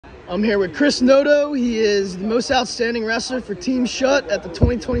I'm here with Chris Noto. He is the most outstanding wrestler for Team Shutt at the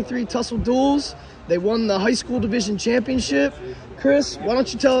 2023 Tussle Duals. They won the high school division championship. Chris, why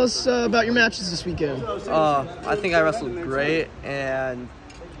don't you tell us about your matches this weekend? I think I wrestled great, and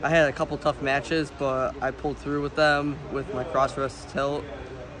I had a couple tough matches, but I pulled through with them with my cross-wrist tilt,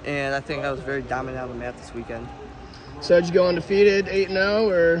 and I think I was very dominant on the mat this weekend. So did you go undefeated,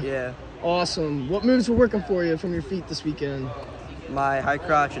 8-0, or? Yeah. Awesome. What moves were working for you from your feet this weekend? My high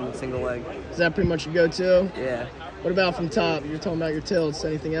crotch and single leg. Is that pretty much your go-to? Yeah. What about from top? You're talking about your tilts.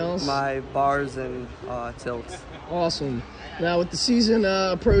 Anything else? My bars and tilts. Awesome. Now with the season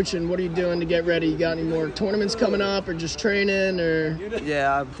approaching, what are you doing to get ready? You got any more tournaments coming up, or just training, or?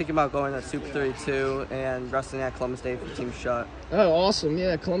 Yeah, I'm thinking about going to Super 32 and wrestling at Columbus Day for Team Shutt. Oh, awesome.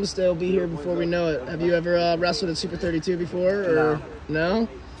 Yeah, Columbus Day will be here before we know it. Have you ever wrestled at Super 32 before? Or? No?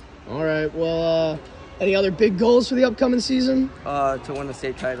 All right. Well, any other big goals for the upcoming season? To win the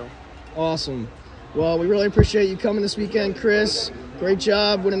state title. Awesome. Well, we really appreciate you coming this weekend, Chris. Great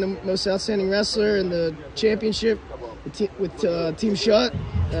job winning the most outstanding wrestler in the championship with Team Shutt,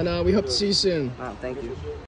 and we hope to see you soon. Thank you.